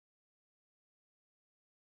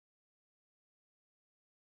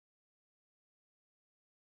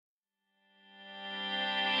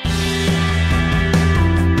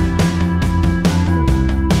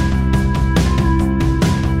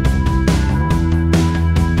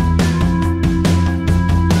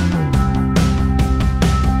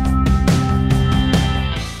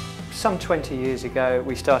20 years ago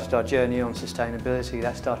we started our journey on sustainability.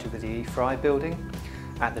 That started with the E. Fry building.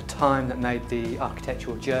 At the time that made the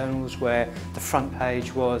architectural journals, where the front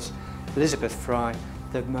page was Elizabeth Fry,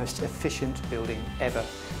 the most efficient building ever.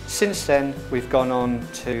 Since then we've gone on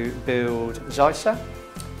to build Zeissa,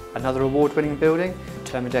 another award-winning building,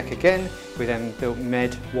 Thermodec again. We then built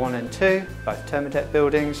Med 1 and 2, both Thermodec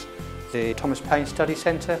buildings, the Thomas Paine Study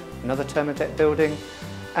Centre, another Thermodec building,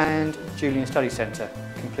 and Julian Study Centre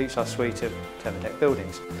completes our suite of Thermodec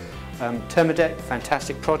buildings. Thermodec,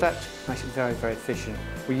 fantastic product, makes it very, very efficient.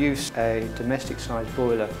 We use a domestic sized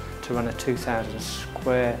boiler to run a 2,000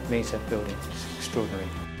 square metre building. It's extraordinary.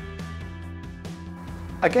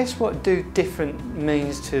 I guess what do different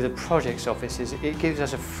means to the projects office is it gives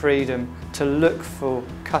us a freedom to look for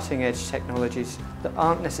cutting edge technologies that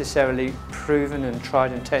aren't necessarily proven and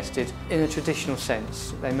tried and tested in a traditional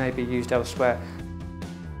sense. They may be used elsewhere.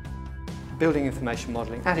 Building information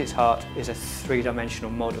modelling at its heart is a three-dimensional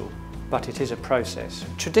model, but it is a process.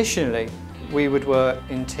 Traditionally we would work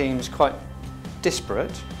in teams quite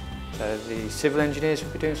disparate. So the civil engineers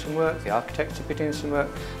would be doing some work, the architects would be doing some work,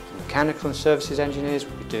 the mechanical and services engineers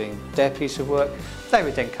would be doing their piece of work. They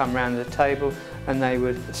would then come round the table and they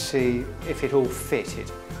would see if it all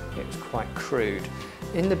fitted. It was quite crude.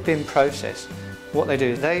 In the BIM process, what they do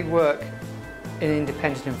is they work in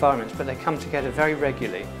independent environments, but they come together very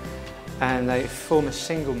regularly and they form a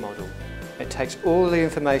single model. It takes all the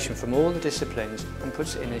information from all the disciplines and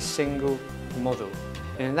puts it in a single model.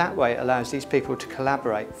 And in that way it allows these people to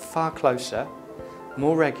collaborate far closer,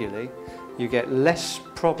 more regularly. You get less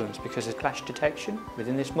problems because of clash detection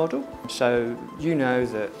within this model. So you know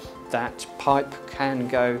that that pipe can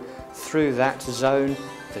go through that zone.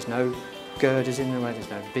 There's no girders in the way,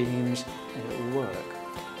 there's no beams, and it will work.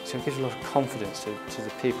 So it gives a lot of confidence to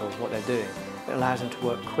the people of what they're doing. It allows them to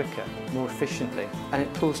work quicker, more efficiently, and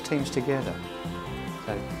it pulls teams together.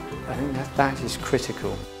 So I think that is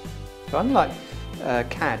critical. So unlike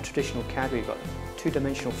CAD, traditional CAD, we've got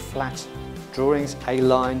two-dimensional flat drawings. A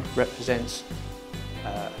line represents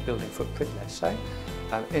a building footprint, let's say.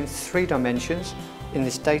 In 3 dimensions, in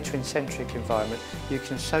this data-centric environment, you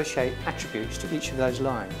can associate attributes to each of those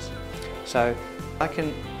lines. So I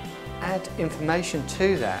can add information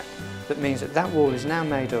to that means that that wall is now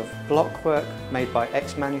made of blockwork made by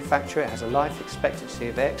X manufacturer. It has a life expectancy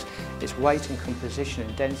of X. Its weight and composition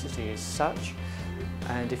and density is such.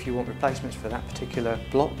 And if you want replacements for that particular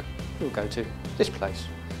block, you'll go to this place.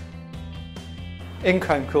 In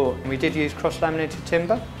Crome Court, we did use cross-laminated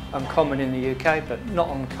timber, uncommon in the UK, but not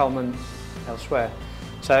uncommon elsewhere.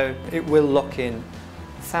 So it will lock in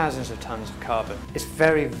thousands of tonnes of carbon. It's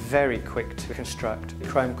very, very quick to construct.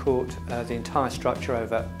 Crome Court, the entire structure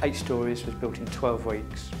over 8 stories was built in 12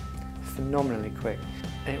 weeks. Phenomenally quick.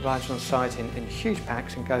 And it arrives on site in huge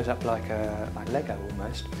packs and goes up like Lego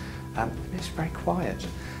almost. It's very quiet.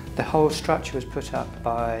 The whole structure was put up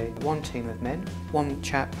by one team of men, one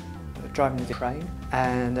chap driving the crane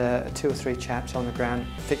and 2 or 3 chaps on the ground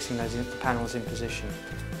fixing those panels in position.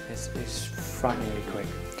 It's frighteningly quick.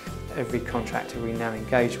 Every contractor we now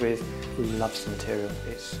engage with loves the material.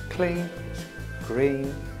 It's clean, it's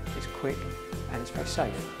green, it's quick and it's very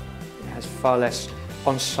safe. It has far less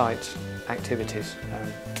on-site activities.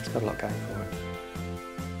 It's got a lot going for it.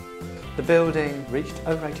 The building reached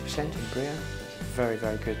over 80% in BREEAM. It's a very,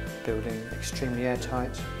 very good building, extremely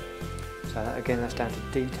airtight. So that, again, that's down to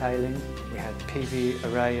detailing. We had PV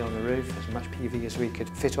array on the roof, as much PV as we could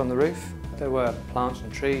fit on the roof. There were plants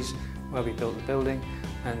and trees where we built the building,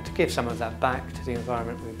 and to give some of that back to the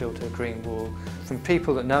environment, we built a green wall. From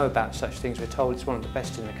people that know about such things, we're told it's one of the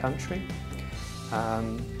best in the country.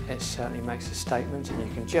 It certainly makes a statement, and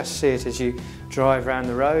you can just see it as you drive around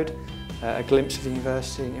the road, a glimpse of the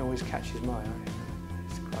university, and it always catches my eye.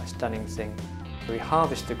 It's quite a stunning thing. We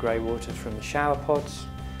harvest the grey water from the shower pods,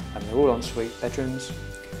 and they're all ensuite bedrooms.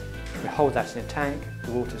 We hold that in a tank,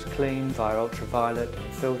 the water's cleaned via ultraviolet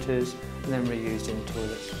and filters, and then reused in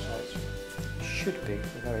toilets. So it should be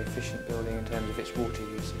a very efficient building in terms of its water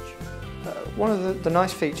usage. One of the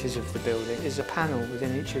nice features of the building is a panel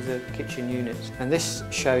within each of the kitchen units, and this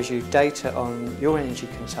shows you data on your energy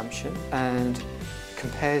consumption and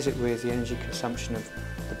compares it with the energy consumption of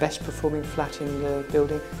the best performing flat in the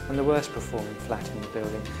building and the worst performing flat in the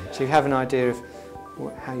building. So you have an idea of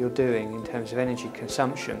how you're doing in terms of energy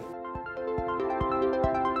consumption.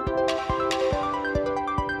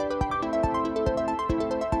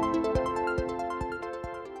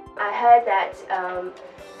 I heard that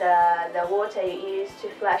the water you use to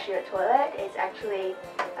flush your toilet is actually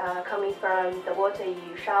coming from the water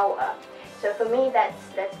you shower. So for me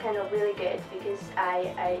that's kind of really good, because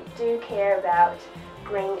I do care about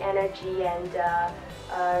green energy and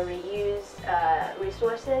reuse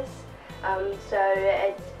resources.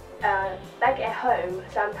 Back at home,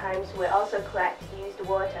 sometimes we also collect used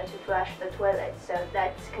water to flush the toilet, so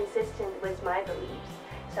that's consistent with my beliefs.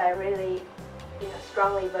 So I really,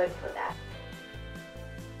 strongly vote for that.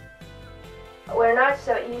 We're not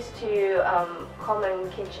so used to common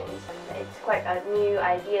kitchens. It's quite a new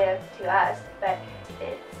idea to us, but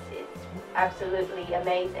it's absolutely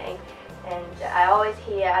amazing. And I always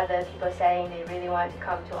hear other people saying they really want to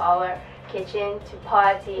come to our kitchen to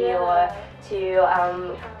party or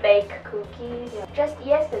to bake cookies. Just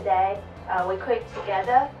yesterday, we cooked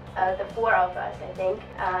together, the 4 of us, I think.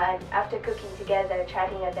 After cooking together,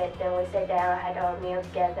 chatting a bit, then we sat down, had our meal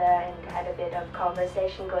together, and had a bit of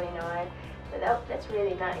conversation going on. So that's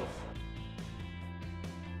really nice.